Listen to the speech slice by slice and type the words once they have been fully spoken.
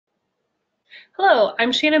Hello,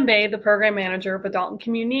 I'm Shannon Bay, the Program Manager of Adult and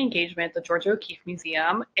Community Engagement at the Georgia O'Keeffe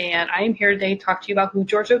Museum, and I am here today to talk to you about who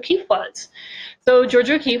Georgia O'Keeffe was. So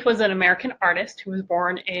Georgia O'Keeffe was an American artist who was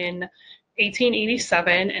born in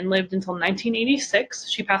 1887 and lived until 1986.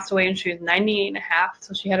 She passed away when she was 98 and a half,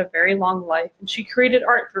 so she had a very long life, and she created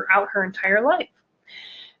art throughout her entire life.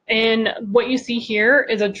 And what you see here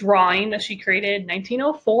is a drawing that she created in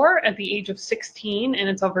 1904 at the age of 16, and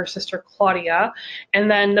it's of her sister Claudia.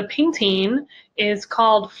 And then the painting is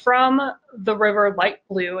called From the River Light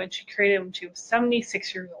Blue, and she created it when she was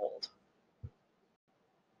 76 years old.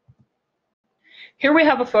 Here we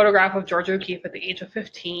have a photograph of Georgia O'Keeffe at the age of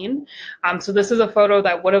 15. So this is a photo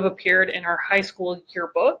that would have appeared in her high school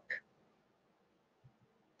yearbook.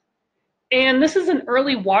 And this is an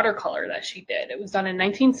early watercolor that she did. It was done in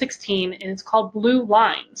 1916, and it's called Blue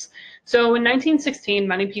Lines. So in 1916,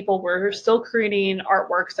 many people were still creating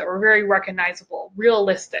artworks that were very recognizable,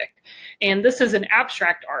 realistic. And this is an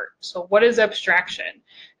abstract art. So what is abstraction?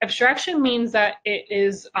 Abstraction means that it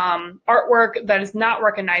is artwork that is not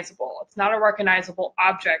recognizable. It's not a recognizable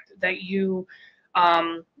object that you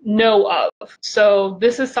know of. So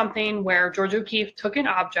this is something where Georgia O'Keeffe took an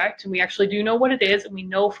object, and we actually do know what it is, and we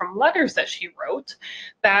know from letters that she wrote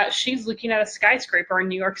that she's looking at a skyscraper in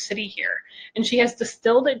New York City here, and she has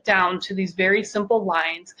distilled it down to these very simple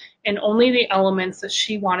lines and only the elements that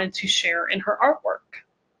she wanted to share in her artwork.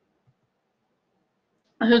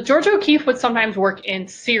 So Georgia O'Keeffe would sometimes work in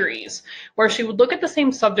series where she would look at the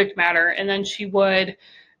same subject matter and then she would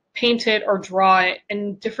paint it or draw it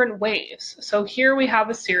in different ways. So here we have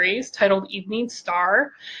a series titled Evening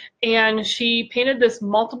Star, and she painted this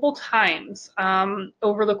multiple times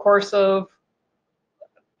over the course of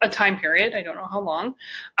a time period, I don't know how long,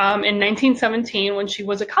 in 1917 when she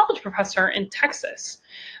was a college professor in Texas.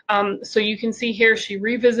 So you can see here she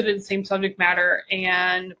revisited the same subject matter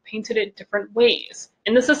and painted it different ways.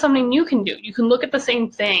 And this is something you can do. You can look at the same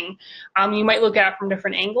thing. You might look at it from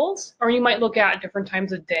different angles, or you might look at it different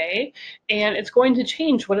times of day, and it's going to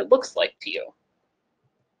change what it looks like to you.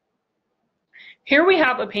 Here we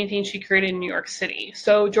have a painting she created in New York City.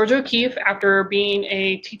 So Georgia O'Keeffe, after being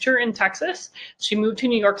a teacher in Texas, she moved to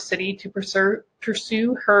New York City to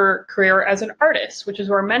pursue her career as an artist, which is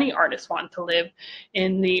where many artists want to live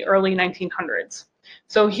in the early 1900s.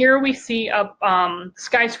 So here we see a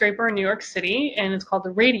skyscraper in New York City, and it's called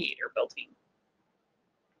the Radiator Building.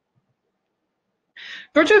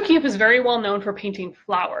 Georgia O'Keeffe is very well known for painting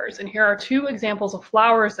flowers, and here are two examples of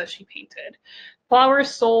flowers that she painted.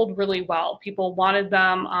 Flowers sold really well. People wanted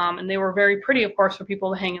them, and they were very pretty, of course, for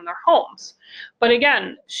people to hang in their homes. But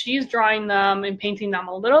again, she's drawing them and painting them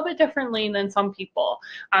a little bit differently than some people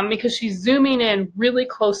because she's zooming in really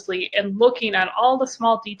closely and looking at all the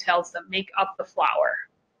small details that make up the flower.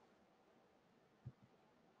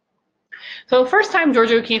 So the first time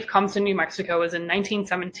Georgia O'Keeffe comes to New Mexico is in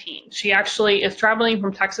 1917. She actually is traveling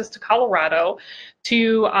from Texas to Colorado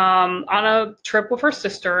to on a trip with her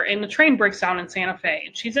sister, and the train breaks down in Santa Fe.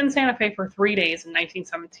 And she's in Santa Fe for 3 days in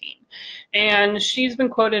 1917. And she's been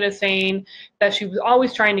quoted as saying that she was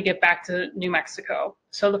always trying to get back to New Mexico.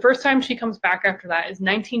 So the first time she comes back after that is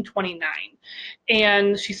 1929.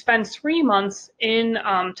 And she spends 3 months in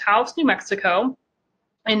Taos, New Mexico,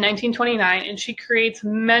 in 1929, and she creates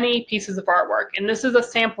many pieces of artwork. And this is a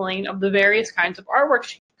sampling of the various kinds of artwork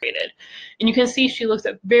she created. And you can see she looks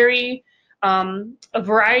at a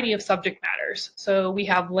variety of subject matters. So we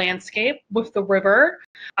have landscape with the river,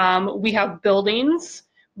 we have buildings,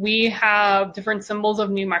 we have different symbols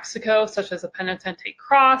of New Mexico, such as a penitente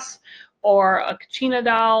cross or a Kachina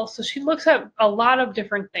doll. So she looks at a lot of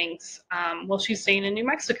different things while she's staying in New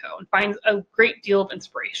Mexico and finds a great deal of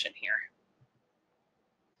inspiration here.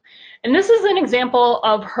 And this is an example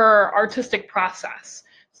of her artistic process.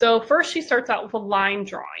 So first she starts out with a line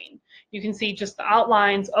drawing. You can see just the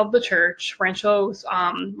outlines of the church, Rancho's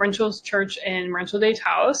church in Rancho de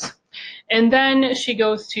Taos. And then she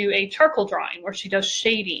goes to a charcoal drawing where she does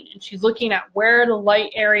shading, and she's looking at where the light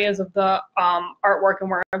areas of the artwork and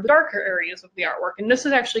where are the darker areas of the artwork. And this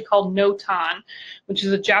is actually called no-tan, which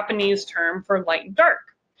is a Japanese term for light and dark.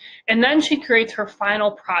 And then she creates her final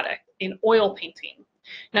product in oil painting.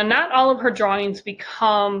 Now, not all of her drawings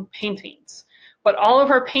become paintings, but all of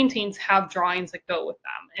her paintings have drawings that go with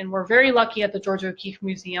them. And we're very lucky at the Georgia O'Keeffe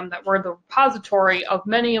Museum that we're the repository of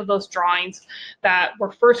many of those drawings that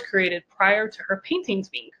were first created prior to her paintings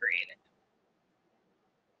being created.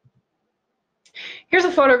 Here's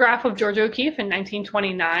a photograph of Georgia O'Keeffe in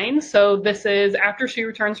 1929. So this is after she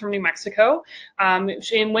returns from New Mexico.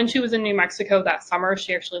 And when she was in New Mexico that summer,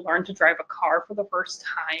 she actually learned to drive a car for the first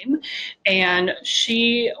time. And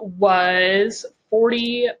she was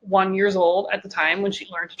 41 years old at the time when she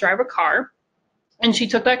learned to drive a car. And she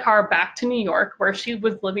took that car back to New York, where she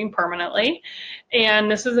was living permanently.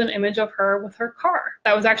 And this is an image of her with her car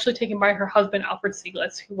that was actually taken by her husband, Alfred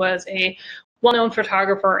Stieglitz, who was a well-known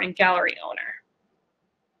photographer and gallery owner.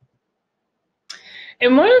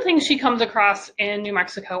 And one of the things she comes across in New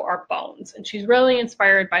Mexico are bones, and she's really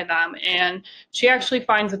inspired by them. And she actually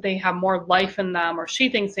finds that they have more life in them, or she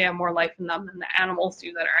thinks they have more life in them than the animals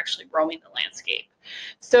do that are actually roaming the landscape.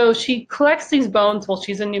 So she collects these bones while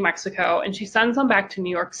she's in New Mexico, and she sends them back to New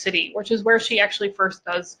York City, which is where she actually first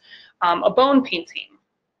does a bone painting.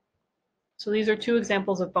 So these are two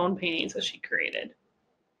examples of bone paintings that she created.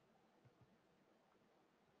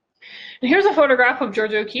 And here's a photograph of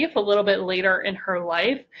Georgia O'Keeffe a little bit later in her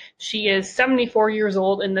life. She is 74 years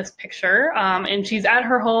old in this picture, and she's at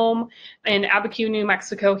her home in Abiquiu, New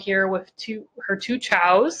Mexico here with her two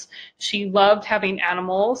chows. She loved having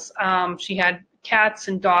animals. She had cats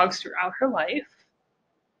and dogs throughout her life.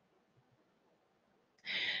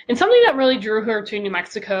 And something that really drew her to New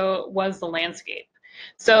Mexico was the landscape.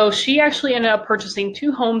 So she actually ended up purchasing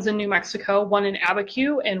two homes in New Mexico, one in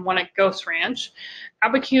Abiquiu and one at Ghost Ranch.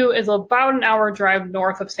 Abiquiu is about an hour drive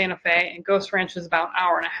north of Santa Fe, and Ghost Ranch is about an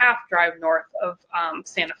hour and a half drive north of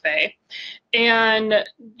Santa Fe. And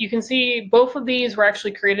you can see both of these were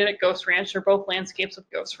actually created at Ghost Ranch. They're both landscapes of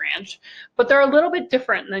Ghost Ranch, but they're a little bit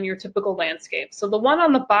different than your typical landscape. So the one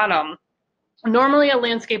on the bottom, normally a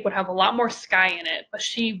landscape would have a lot more sky in it, but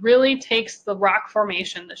she really takes the rock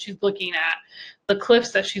formation that she's looking at, the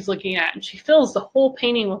cliffs that she's looking at, and she fills the whole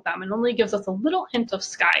painting with them and only gives us a little hint of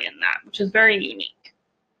sky in that, which is very unique.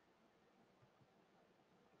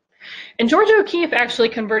 And Georgia O'Keeffe actually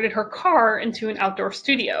converted her car into an outdoor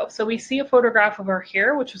studio. So we see a photograph of her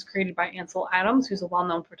here, which was created by Ansel Adams, who's a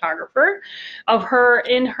well-known photographer, of her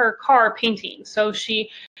in her car painting. So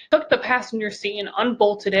she took the passenger seat and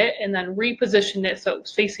unbolted it and then repositioned it so it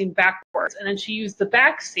was facing backwards. And then she used the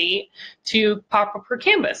back seat to pop up her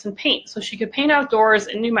canvas and paint. So she could paint outdoors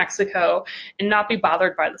in New Mexico and not be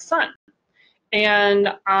bothered by the sun. And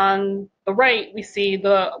on the right, we see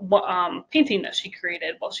the painting that she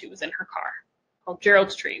created while she was in her car, called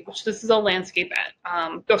Gerald's Tree, which this is a landscape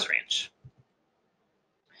at Ghost Ranch.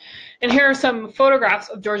 And here are some photographs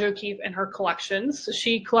of Georgia O'Keeffe and her collections. So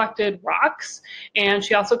she collected rocks, and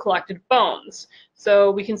she also collected bones. So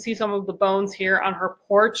we can see some of the bones here on her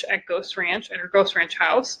porch at Ghost Ranch, at her Ghost Ranch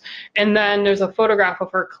house. And then there's a photograph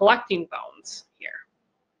of her collecting bones here.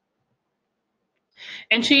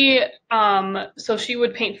 And she, so she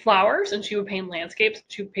would paint flowers, and she would paint landscapes,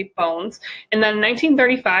 she would paint bones. And then in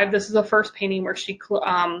 1935, this is the first painting where she put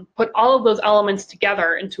all of those elements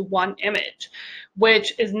together into one image,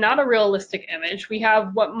 which is not a realistic image. We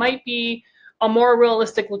have what might be a more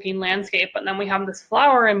realistic looking landscape, but then we have this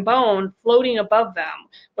flower and bone floating above them,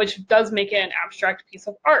 which does make it an abstract piece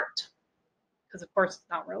of art, because of course it's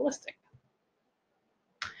not realistic.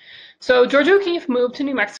 So Georgia O'Keeffe moved to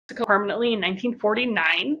New Mexico permanently in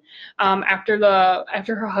 1949 after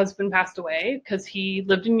her husband passed away, because he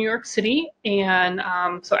lived in New York City. And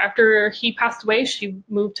so after he passed away, she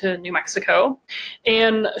moved to New Mexico,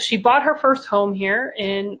 and she bought her first home here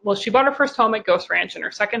she bought her first home at Ghost Ranch and her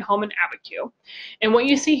second home in Abiquiu. And what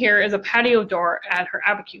you see here is a patio door at her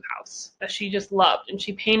Abiquiu house that she just loved, and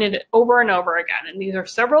she painted it over and over again. And these are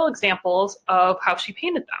several examples of how she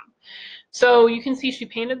painted them. So you can see she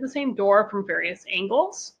painted the same door from various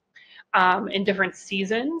angles, in different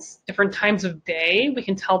seasons, different times of day. We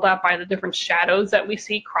can tell that by the different shadows that we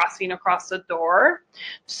see crossing across the door.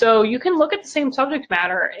 So you can look at the same subject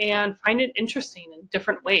matter and find it interesting in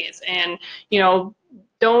different ways. And, you know,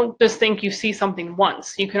 don't just think you see something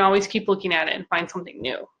once. You can always keep looking at it and find something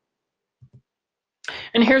new.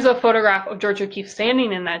 And here's a photograph of Georgia O'Keeffe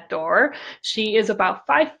standing in that door. She is about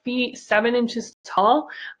 5 feet 7 inches tall,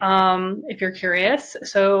 if you're curious.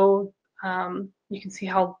 So you can see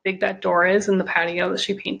how big that door is in the patio that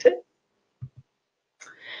she painted.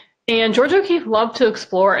 And Georgia O'Keeffe loved to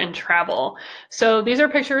explore and travel. So these are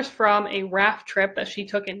pictures from a raft trip that she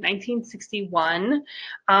took in 1961.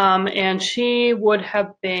 And she would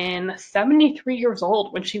have been 73 years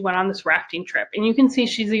old when she went on this rafting trip. And you can see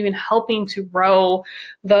she's even helping to row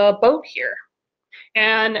the boat here.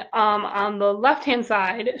 And on the left-hand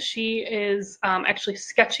side, she is actually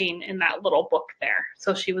sketching in that little book there.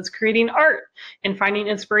 So she was creating art and finding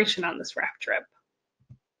inspiration on this raft trip.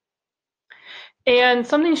 And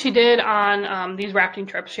something she did on these rafting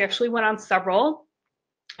trips, she actually went on several.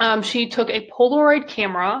 She took a Polaroid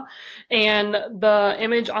camera, and the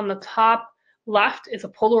image on the top left is a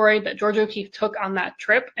Polaroid that Georgia O'Keeffe took on that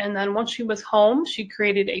trip. And then once she was home, she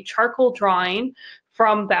created a charcoal drawing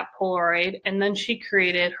from that Polaroid, and then she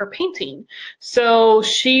created her painting. So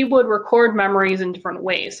she would record memories in different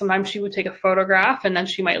ways. Sometimes she would take a photograph and then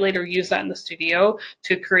she might later use that in the studio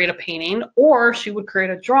to create a painting, or she would create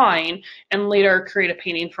a drawing and later create a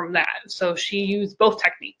painting from that. So she used both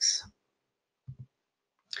techniques.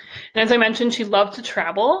 And as I mentioned, she loved to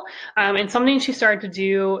travel, and something she started to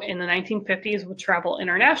do in the 1950s was travel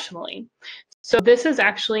internationally. So this is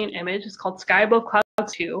actually an image. It's called Sky Above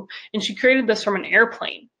Clouds 2, and she created this from an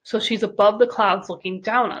airplane. So she's above the clouds looking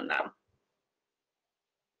down on them.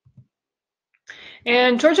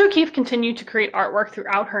 And Georgia O'Keeffe continued to create artwork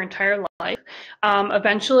throughout her entire life.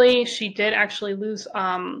 Eventually, she did actually lose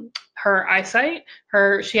her eyesight.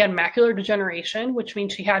 She had macular degeneration, which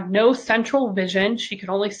means she had no central vision. She could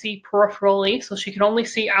only see peripherally, so she could only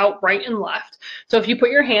see out right and left. So if you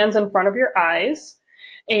put your hands in front of your eyes,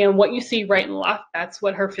 and what you see right and left, that's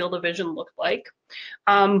what her field of vision looked like.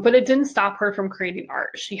 But it didn't stop her from creating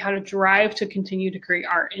art. She had a drive to continue to create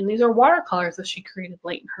art, and these are watercolors that she created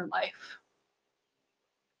late in her life.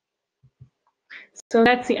 So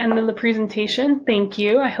that's the end of the presentation. Thank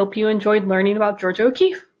you. I hope you enjoyed learning about Georgia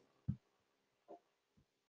O'Keeffe.